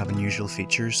born, they have unusual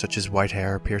features such as white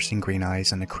hair, piercing green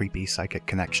eyes, and a creepy psychic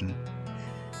connection.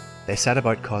 They set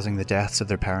about causing the deaths of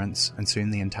their parents, and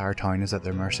soon the entire town is at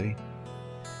their mercy.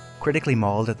 Critically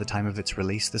mauled at the time of its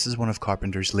release, this is one of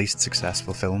Carpenter's least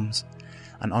successful films,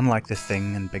 and unlike The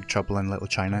Thing and Big Trouble in Little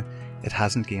China, it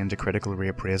hasn't gained a critical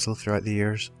reappraisal throughout the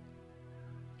years.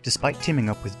 Despite teaming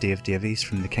up with Dave Davies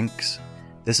from The Kinks,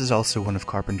 this is also one of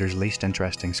Carpenter's least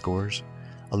interesting scores,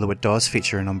 although it does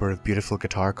feature a number of beautiful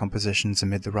guitar compositions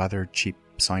amid the rather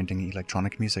cheap-sounding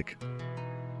electronic music.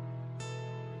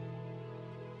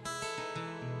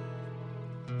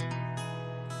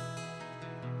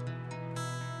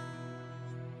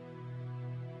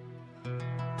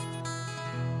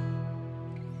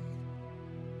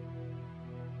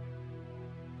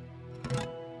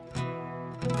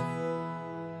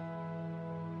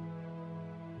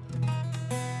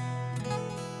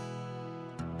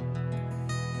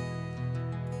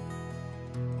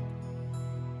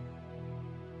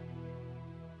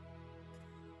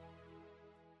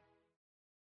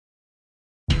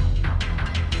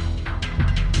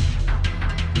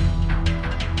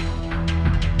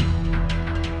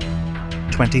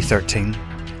 In 2013,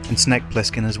 and Snake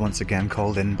Plissken is once again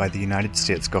called in by the United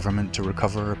States government to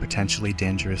recover a potentially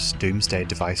dangerous doomsday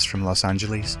device from Los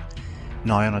Angeles,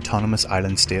 now an autonomous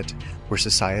island state where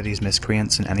society's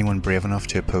miscreants and anyone brave enough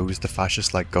to oppose the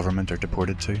fascist-like government are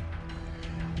deported to.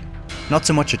 Not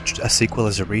so much a sequel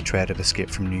as a retread of Escape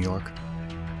from New York.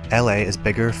 LA is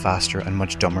bigger, faster, and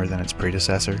much dumber than its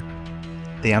predecessor.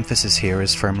 The emphasis here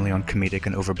is firmly on comedic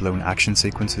and overblown action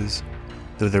sequences,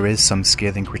 though there is some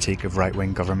scathing critique of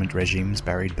right-wing government regimes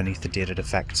buried beneath the dated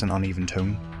effects and uneven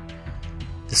tone.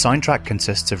 The soundtrack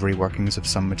consists of reworkings of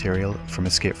some material from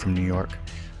Escape from New York,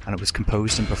 and it was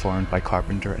composed and performed by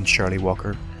Carpenter and Shirley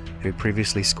Walker, who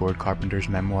previously scored Carpenter's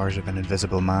Memoirs of an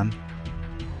Invisible Man.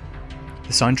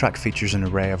 The soundtrack features an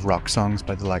array of rock songs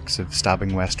by the likes of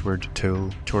Stabbing Westward, Tool,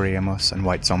 Tori Amos, and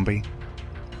White Zombie.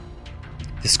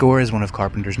 The score is one of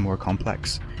Carpenter's more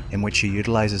complex, in which he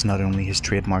utilises not only his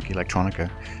trademark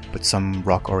electronica, but some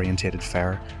rock-orientated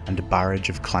fare and a barrage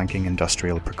of clanking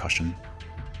industrial percussion.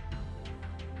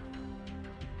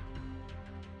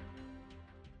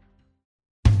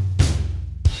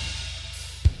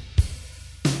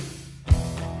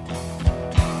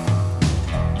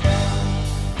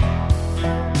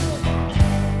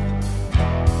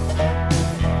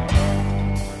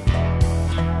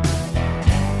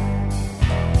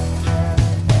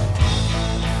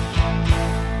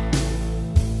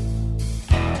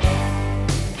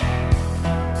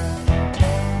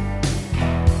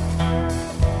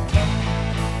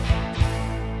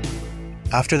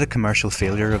 After the commercial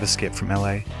failure of Escape from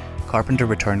LA, Carpenter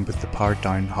returned with the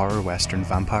pared-down horror western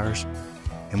Vampires,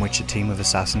 in which a team of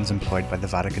assassins employed by the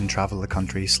Vatican travel the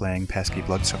country slaying pesky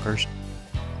bloodsuckers.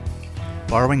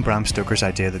 Borrowing Bram Stoker's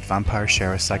idea that vampires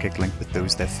share a psychic link with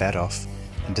those they've fed off,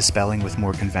 and dispelling with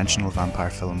more conventional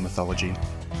vampire film mythology,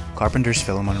 Carpenter's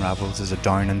film unravels as a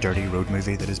down-and-dirty road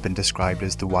movie that has been described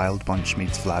as The Wild Bunch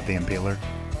meets Vlad the Impaler.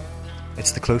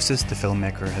 It's the closest the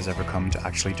filmmaker has ever come to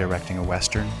actually directing a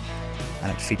western,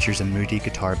 and it features a moody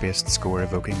guitar-based score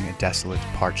evoking a desolate,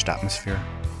 parched atmosphere.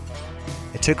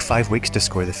 It took 5 weeks to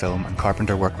score the film, and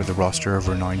Carpenter worked with a roster of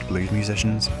renowned blues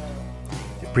musicians.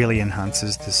 It really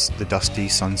enhances the dusty,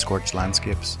 sun-scorched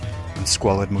landscapes and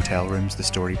squalid motel rooms the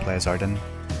story plays out in,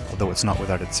 although it's not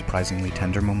without its surprisingly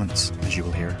tender moments, as you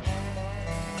will hear.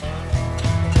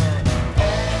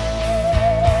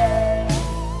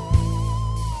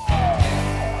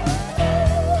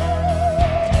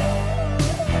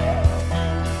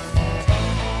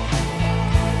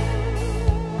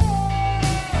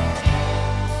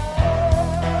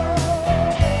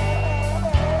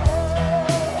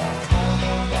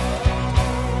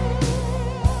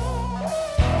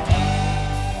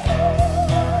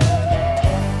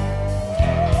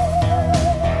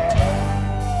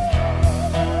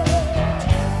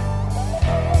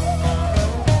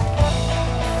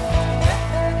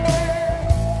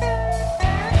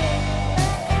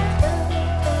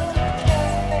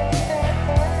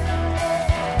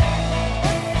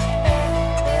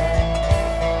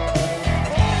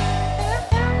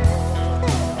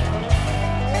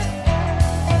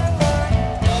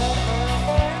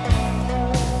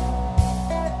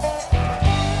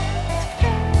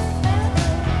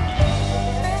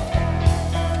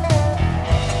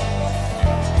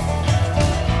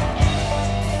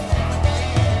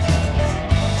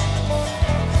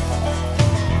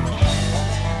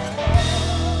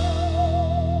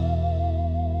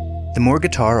 The more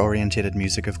guitar-orientated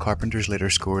music of Carpenter's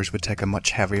later scores would take a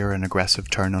much heavier and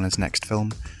aggressive turn on his next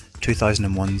film,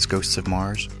 2001's Ghosts of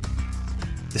Mars.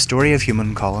 The story of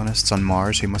human colonists on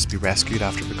Mars who must be rescued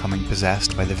after becoming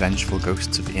possessed by the vengeful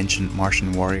ghosts of ancient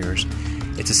Martian warriors,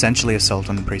 it's essentially Assault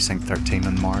on Precinct 13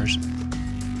 on Mars.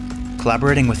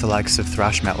 Collaborating with the likes of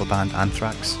thrash metal band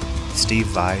Anthrax, Steve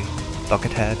Vai,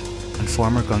 Buckethead, and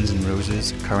former Guns N'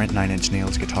 Roses, current Nine Inch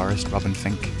Nails guitarist Robin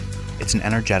Fink, it's an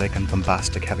energetic and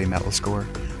bombastic heavy metal score,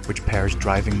 which pairs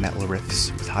driving metal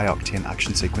riffs with high-octane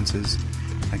action sequences,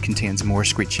 and contains more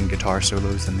screeching guitar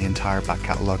solos than the entire back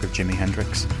catalogue of Jimi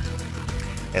Hendrix.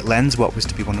 It lends what was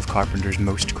to be one of Carpenter's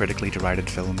most critically derided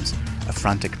films a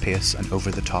frantic pace and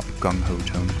over-the-top gung-ho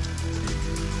tone.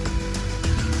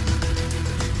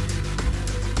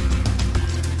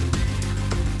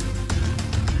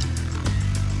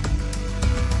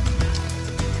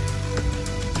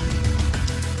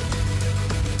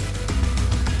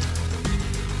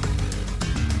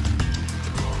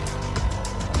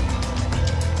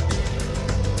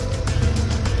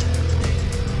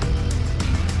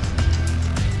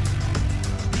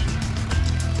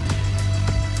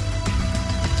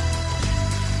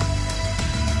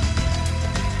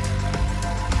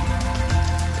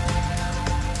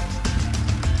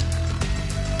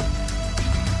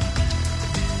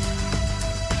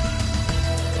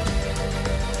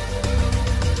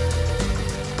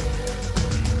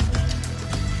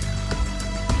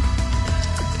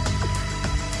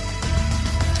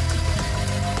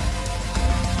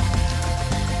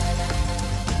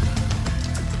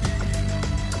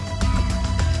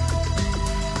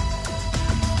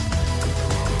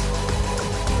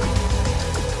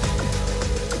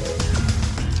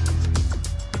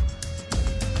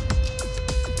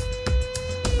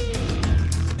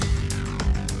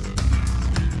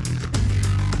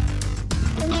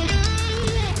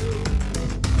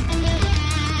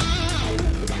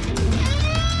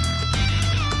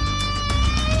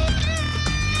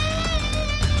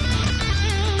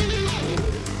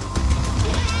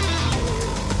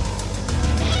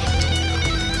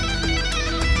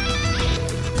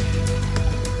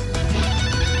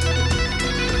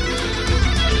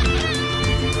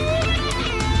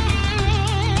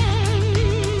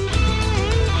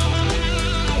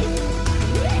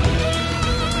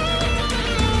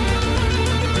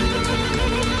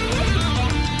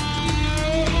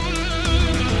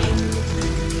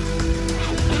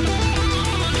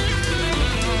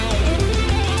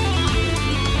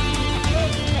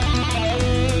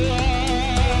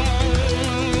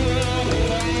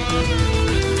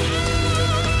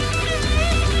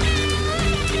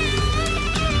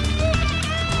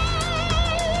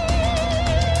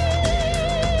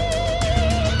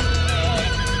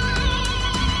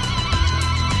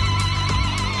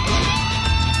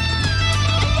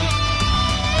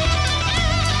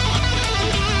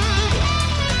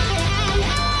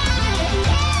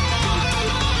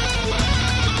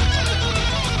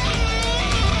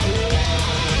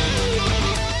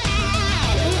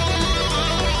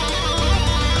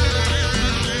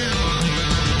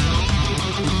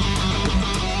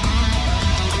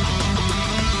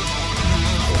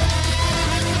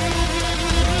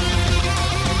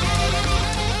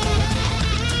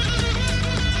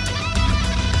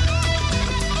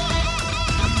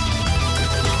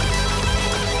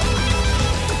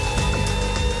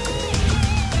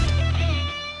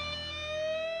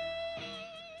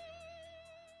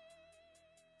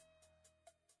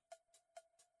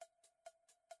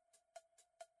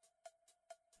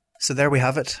 So there we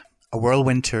have it, a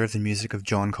whirlwind tour of the music of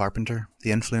John Carpenter,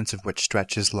 the influence of which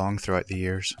stretches long throughout the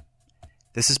years.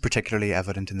 This is particularly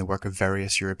evident in the work of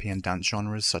various European dance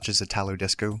genres such as Italo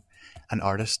Disco, and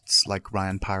artists like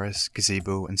Ryan Paris,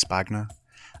 Gazebo and Spagna,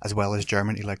 as well as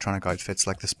German electronic outfits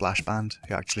like the Splash Band,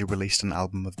 who actually released an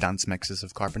album of dance mixes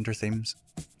of Carpenter themes.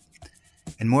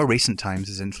 In more recent times,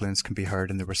 his influence can be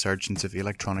heard in the resurgence of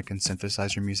electronic and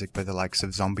synthesizer music by the likes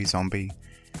of Zombie Zombie,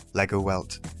 Lego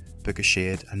Welt, Book of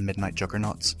Shade and Midnight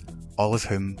Juggernauts, all of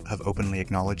whom have openly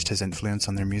acknowledged his influence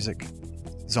on their music.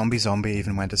 Zombie Zombie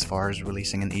even went as far as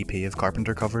releasing an EP of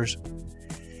Carpenter covers.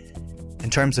 In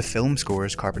terms of film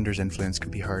scores, Carpenter's influence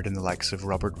can be heard in the likes of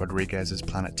Robert Rodriguez's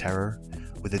Planet Terror,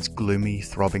 with its gloomy,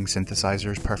 throbbing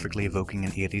synthesizers perfectly evoking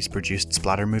an 80s produced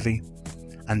splatter movie,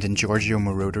 and in Giorgio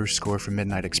Moroder's score for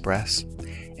Midnight Express.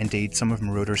 Indeed, some of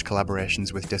Moroder's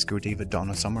collaborations with disco diva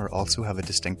Donna Summer also have a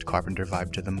distinct Carpenter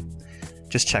vibe to them.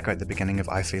 Just check out the beginning of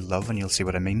I Feel Love and you'll see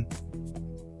what I mean.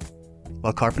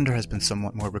 While Carpenter has been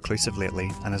somewhat more reclusive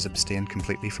lately and has abstained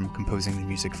completely from composing the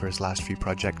music for his last few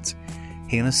projects,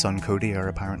 he and his son Cody are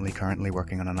apparently currently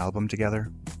working on an album together.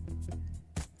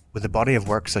 With a body of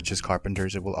work such as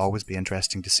Carpenter's, it will always be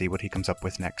interesting to see what he comes up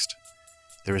with next.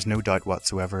 There is no doubt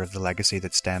whatsoever of the legacy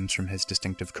that stems from his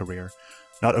distinctive career,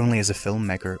 not only as a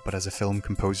filmmaker, but as a film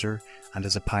composer and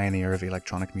as a pioneer of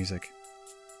electronic music.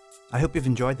 I hope you've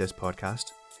enjoyed this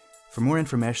podcast. For more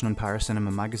information on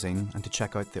Paracinema magazine and to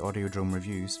check out the Audiodrome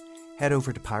reviews, head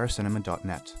over to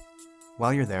paracinema.net.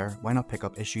 While you're there, why not pick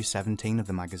up issue 17 of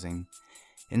the magazine?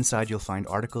 Inside you'll find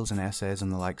articles and essays on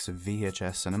the likes of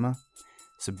VHS cinema,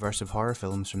 subversive horror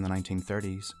films from the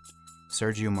 1930s,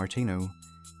 Sergio Martino,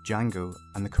 Django,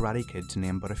 and The Karate Kid, to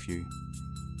name but a few.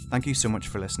 Thank you so much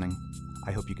for listening.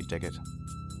 I hope you could dig it.